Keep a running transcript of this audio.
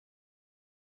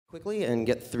quickly and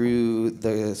get through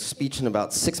the speech in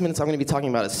about 6 minutes. I'm going to be talking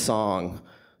about a song,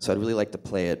 so I'd really like to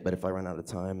play it, but if I run out of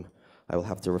time, I will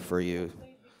have to refer you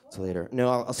to later. No,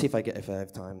 I'll see if I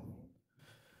have time.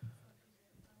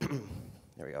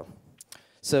 There we go.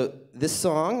 So this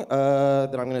song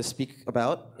that I'm going to speak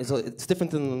about it's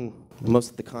different than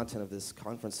most of the content of this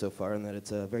conference so far in that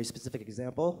it's a very specific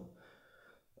example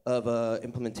of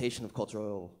implementation of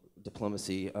cultural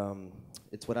diplomacy.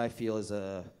 It's what I feel is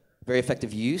a very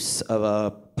effective use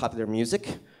of popular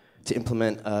music to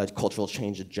implement a cultural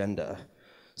change agenda.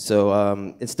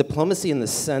 So it's diplomacy in the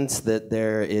sense that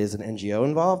there is an NGO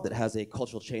involved that has a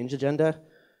cultural change agenda.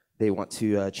 They want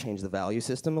to change the value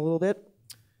system a little bit,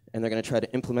 and they're going to try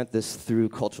to implement this through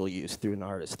cultural use, through an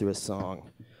artist, through a song.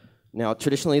 Now,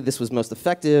 traditionally, this was most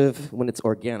effective when it's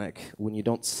organic, when you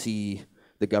don't see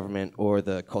the government or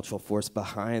the cultural force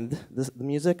behind the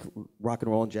music, rock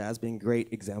and roll and jazz being great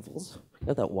examples. You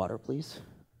have that water, please?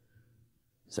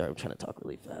 Sorry, I'm trying to talk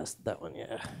really fast. That one,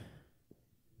 yeah.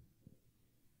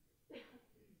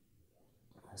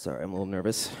 Sorry, I'm a little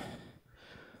nervous.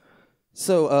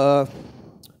 So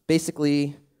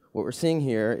basically, what we're seeing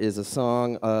here is a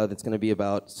song that's going to be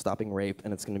about stopping rape,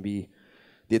 and it's going to be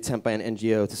the attempt by an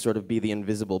NGO to sort of be the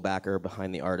invisible backer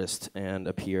behind the artist and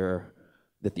appear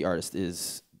that the artist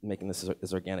is making this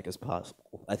as organic as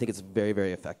possible. I think it's very,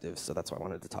 very effective, so that's why I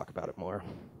wanted to talk about it more.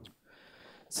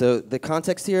 So the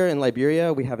context here in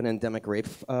Liberia, we have an endemic rape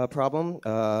problem.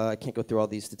 I can't go through all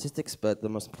these statistics, but the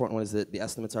most important one is that the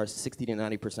estimates are 60 to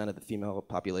 90% of the female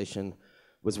population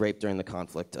was raped during the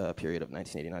conflict period of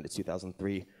 1989 to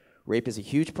 2003. Rape is a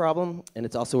huge problem, and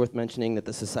it's also worth mentioning that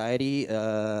the society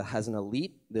has an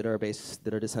elite that are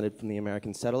descended from the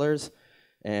American settlers,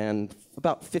 and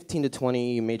about 15 to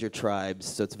 20 major tribes.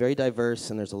 So it's very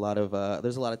diverse, and there's a lot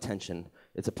of tension.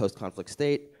 It's a post-conflict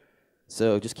state,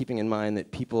 so just keeping in mind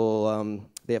that people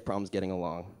they have problems getting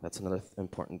along. That's another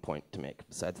important point to make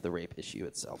besides the rape issue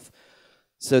itself.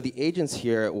 So the agents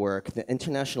here at work, the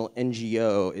international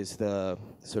NGO is the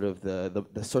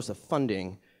source of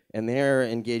funding, and they're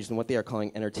engaged in what they are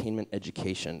calling entertainment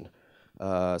education.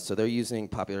 So they're using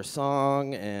popular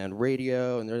song and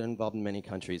radio, and they're involved in many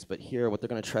countries. But here, what they're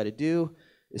going to try to do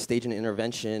is stage an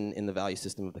intervention in the value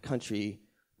system of the country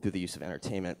through the use of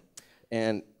entertainment.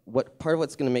 And part of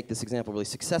what's going to make this example really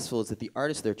successful is that the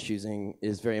artist they're choosing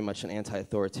is very much an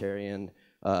anti-authoritarian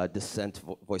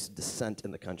voice of dissent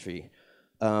in the country.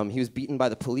 He was beaten by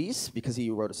the police because he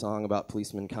wrote a song about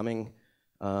policemen coming.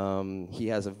 He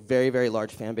has a very, very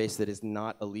large fan base that is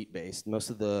not elite-based. Most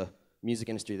of the music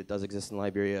industry that does exist in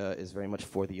Liberia is very much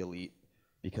for the elite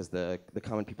because the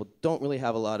common people don't really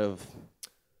have a lot of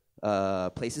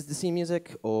places to see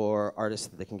music or artists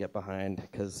that they can get behind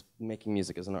because making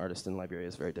music as an artist in Liberia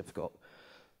is very difficult.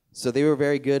 So they were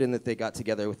very good in that they got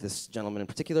together with this gentleman in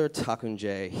particular, Takun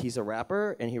J. He's a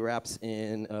rapper, and he raps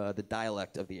in the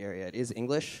dialect of the area. It is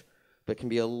English, but can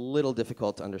be a little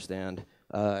difficult to understand.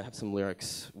 I have some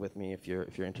lyrics with me if you're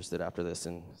interested after this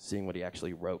in seeing what he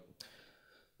actually wrote.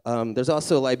 There's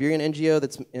also a Liberian NGO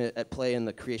that's at play in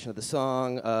the creation of the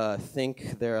song.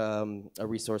 Think they're a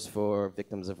resource for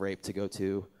victims of rape to go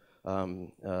to.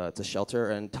 It's a shelter,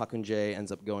 and Takun J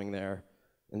ends up going there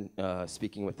and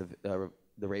speaking with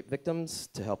the rape victims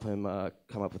to help him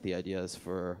come up with the ideas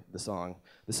for the song.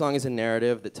 The song is a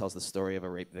narrative that tells the story of a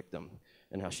rape victim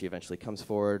and how she eventually comes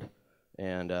forward,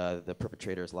 and the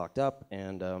perpetrator is locked up,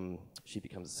 and she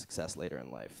becomes a success later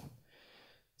in life.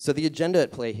 So the agenda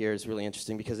at play here is really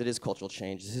interesting because it is cultural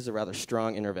change. This is a rather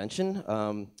strong intervention.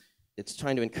 It's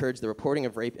trying to encourage the reporting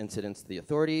of rape incidents to the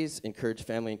authorities, encourage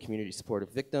family and community support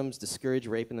of victims, discourage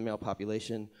rape in the male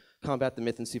population, combat the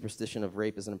myth and superstition of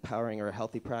rape as an empowering or a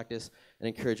healthy practice, and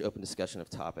encourage open discussion of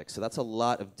topics. So that's a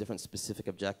lot of different specific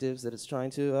objectives that it's trying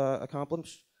to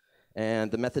accomplish. And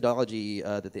the methodology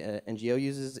that the NGO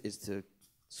uses is to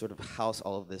sort of house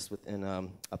all of this within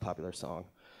a popular song.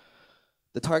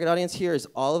 The target audience here is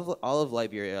all of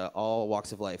Liberia, all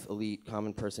walks of life, elite,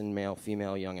 common person, male,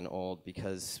 female, young, and old,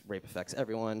 because rape affects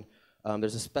everyone.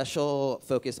 There's a special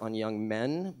focus on young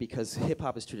men because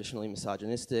hip-hop is traditionally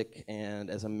misogynistic, and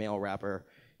as a male rapper,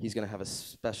 he's going to have a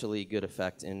especially good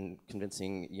effect in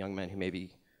convincing young men who may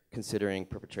be considering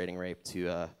perpetrating rape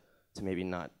to maybe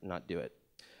not do it.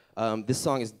 This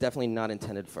song is definitely not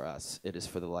intended for us. It is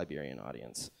for the Liberian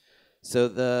audience. So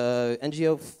the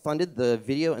NGO funded the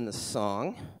video and the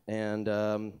song, and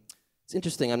it's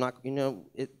interesting.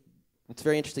 It's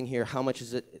very interesting here. How much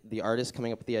is it the artist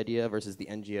coming up with the idea versus the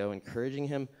NGO encouraging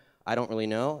him? I don't really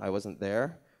know. I wasn't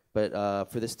there. But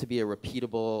for this to be a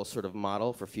repeatable sort of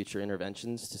model for future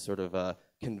interventions to sort of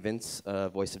convince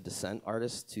voice of dissent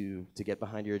artists to get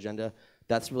behind your agenda,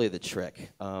 That's really the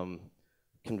trick,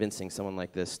 convincing someone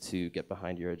like this to get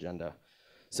behind your agenda.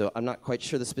 So I'm not quite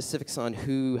sure the specifics on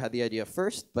who had the idea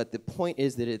first, but the point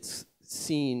is that it's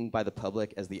seen by the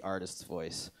public as the artist's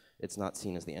voice. It's not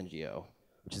seen as the NGO,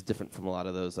 which is different from a lot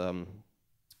of those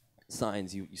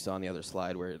signs you saw on the other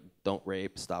slide where don't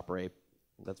rape, stop rape.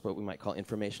 That's what we might call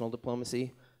informational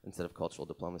diplomacy instead of cultural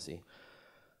diplomacy.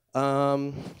 How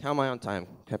am I on time?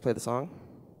 Can I play the song?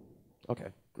 Okay,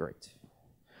 great.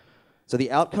 So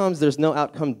the outcomes, there's no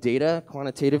outcome data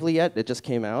quantitatively yet. It just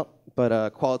came out.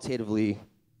 But qualitatively,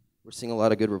 we're seeing a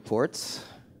lot of good reports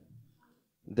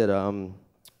that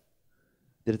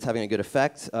it's having a good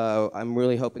effect. I'm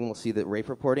really hoping we'll see that rape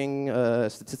reporting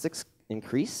statistics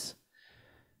increase.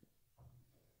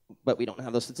 But we don't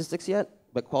have those statistics yet.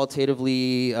 But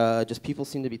qualitatively, just people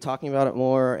seem to be talking about it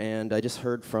more. And I just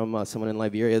heard from someone in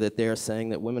Liberia that they're saying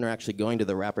that women are actually going to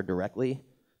the rapper directly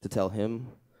to tell him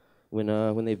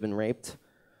when they've been raped.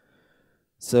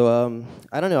 So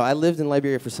I don't know. I lived in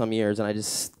Liberia for some years, and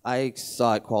I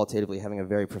saw it qualitatively having a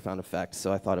very profound effect.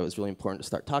 So I thought it was really important to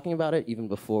start talking about it even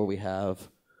before we have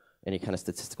any kind of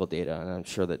statistical data. And I'm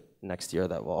sure that next year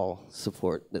that will all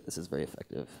support that this is very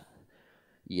effective.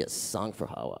 Yes, song for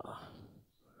Hawa.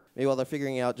 Maybe while they're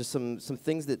figuring out just some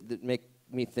things that make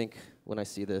me think when I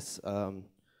see this,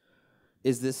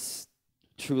 is this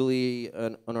truly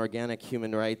an organic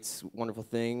human rights wonderful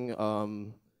thing?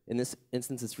 In this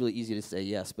instance, it's really easy to say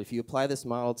yes, but if you apply this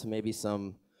model to maybe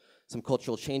some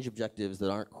cultural change objectives that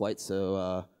aren't quite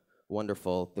so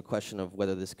wonderful, the question of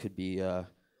whether this could be a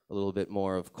little bit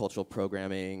more of cultural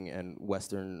programming and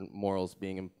Western morals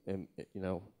being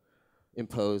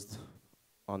imposed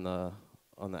on the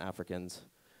Africans,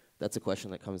 that's a question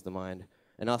that comes to mind.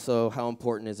 And also, how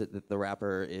important is it that the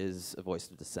rapper is a voice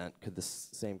of dissent? Could this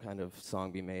same kind of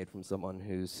song be made from someone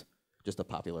who's just a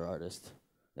popular artist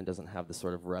and doesn't have the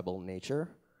sort of rebel nature?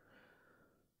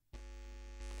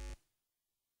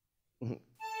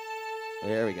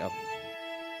 There we go.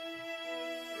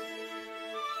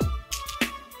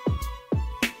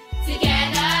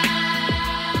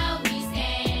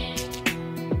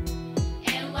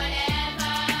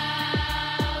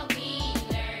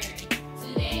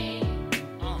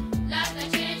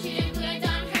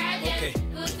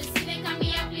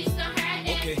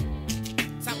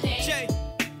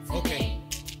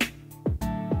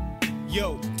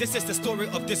 Yo, this is the story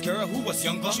of this girl who was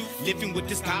younger, living with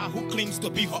this guy who claims to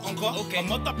be her uncle. Her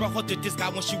mother brought her to this guy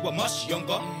when she was much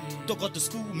younger. Took her to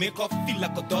school, make her feel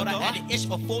like a daughter. At the age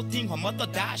of 14, her mother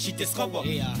died, she discovered.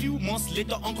 Few months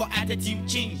later, uncle attitude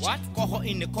changed. Caught her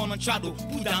in the corner, tried to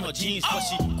pull down her jeans, but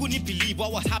she couldn't believe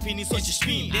what was happening, so she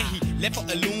screamed. Then he left her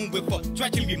alone with her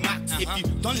threatening remarks. If you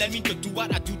don't let me to do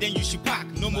what I do, then you should pack.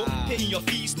 No more paying your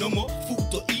fees, no more food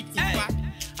to eat. In fact,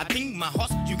 I think my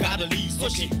horse, you gotta leave. So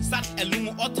she sat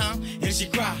alone all time and she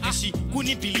cried. And she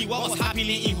couldn't believe what was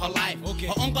happening in her life.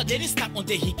 Her uncle didn't stop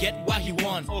until he get what he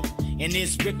want. And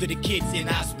it's ripped to the kids, and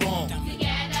that's wrong.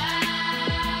 Together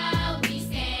we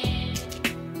stand,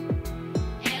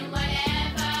 and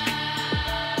whatever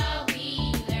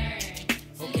we learn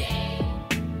today.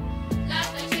 Love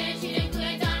the children,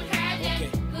 good, don't hurt them.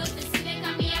 Good to see them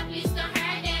come here, please don't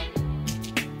hurt them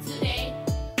today.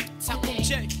 Takun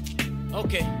J.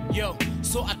 Okay, yo,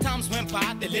 so as times went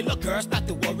by, the little girl started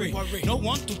to worry. No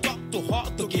one to talk to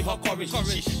her to give her courage.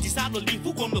 She decided to leave.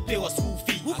 Who gonna pay her school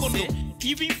fee? Who gonna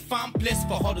even find place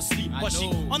for her to sleep? But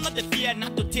she, under the fear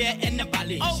not to tear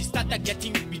anybody, she started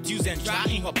getting reduced and dry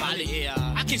in her belly.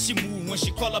 How can she move when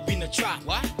she call up in a trap?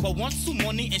 But once some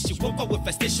money and she woke up with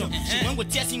frustration. She went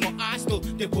with tears in her eyes to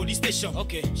the police station.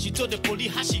 She told the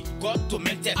police how she got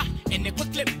tormented, and they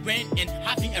quickly ran and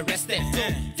have been arrested. So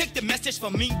take the message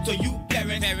from me to you,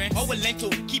 parents. Always learn to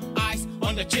keep eyes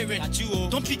on the children.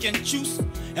 Don't pick and choose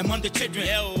among the children.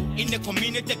 In the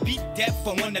community, be there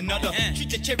for one another. Treat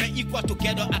the children equal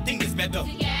together. I think it's better.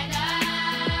 Together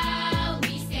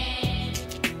we stand.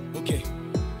 Okay.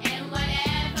 And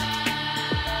whatever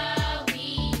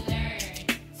we learn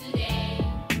today.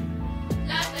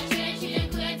 Love the children,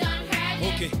 good, don't hurt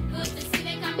them. Okay. Good to see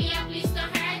them come here, please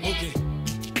don't hurt them. Okay.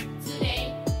 Today.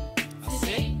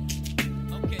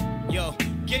 Okay. Yo.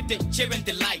 Give the children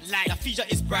the light. The future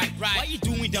is bright. Why you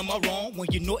doing them all wrong when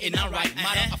you know it not right?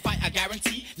 Matter of fact, I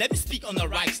guarantee. Let me speak on the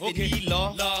rights. They need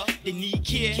love, they need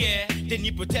care, they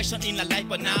need protection in their life,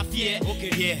 but not fear.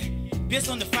 Yeah. Based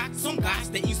on the fact, some guys,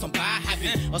 they in some bad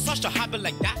habit. Or such a habit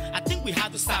like that, I think we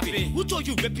have to stop it. Who told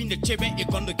you raping the children is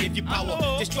gonna give you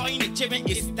power? Destroying the children,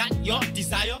 is that your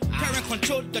desire? Parent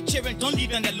control the children, don't leave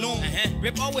them alone.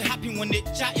 Rape always happen when the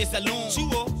child is alone.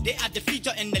 They are the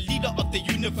future and the leader of the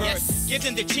universe. Give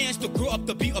them the chance to grow up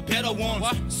to be a better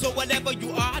one. So whatever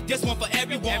you are, there's one for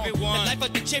everyone. The life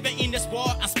of the children in this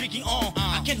world, I'm speaking on.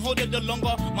 I can't hold it no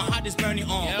longer, my heart is burning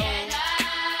on.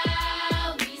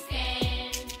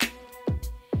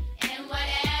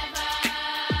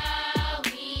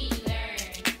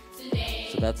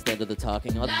 That's the end of the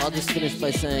talking. I'll just finish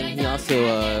by saying he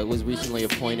also was recently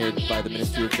appointed by the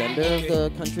Ministry of Gender of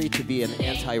the country to be an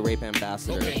anti-rape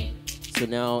ambassador. So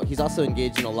now he's also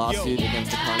engaged in a lawsuit against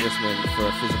the congressman for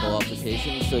a physical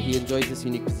altercation. So he enjoys this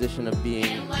unique position of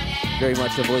being very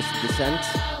much a voice of dissent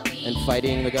and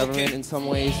fighting the government in some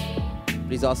ways.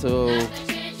 But he's also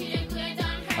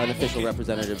an official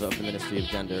representative of the Ministry of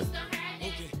Gender.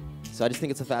 So I just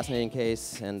think it's a fascinating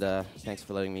case, and thanks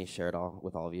for letting me share it all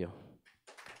with all of you.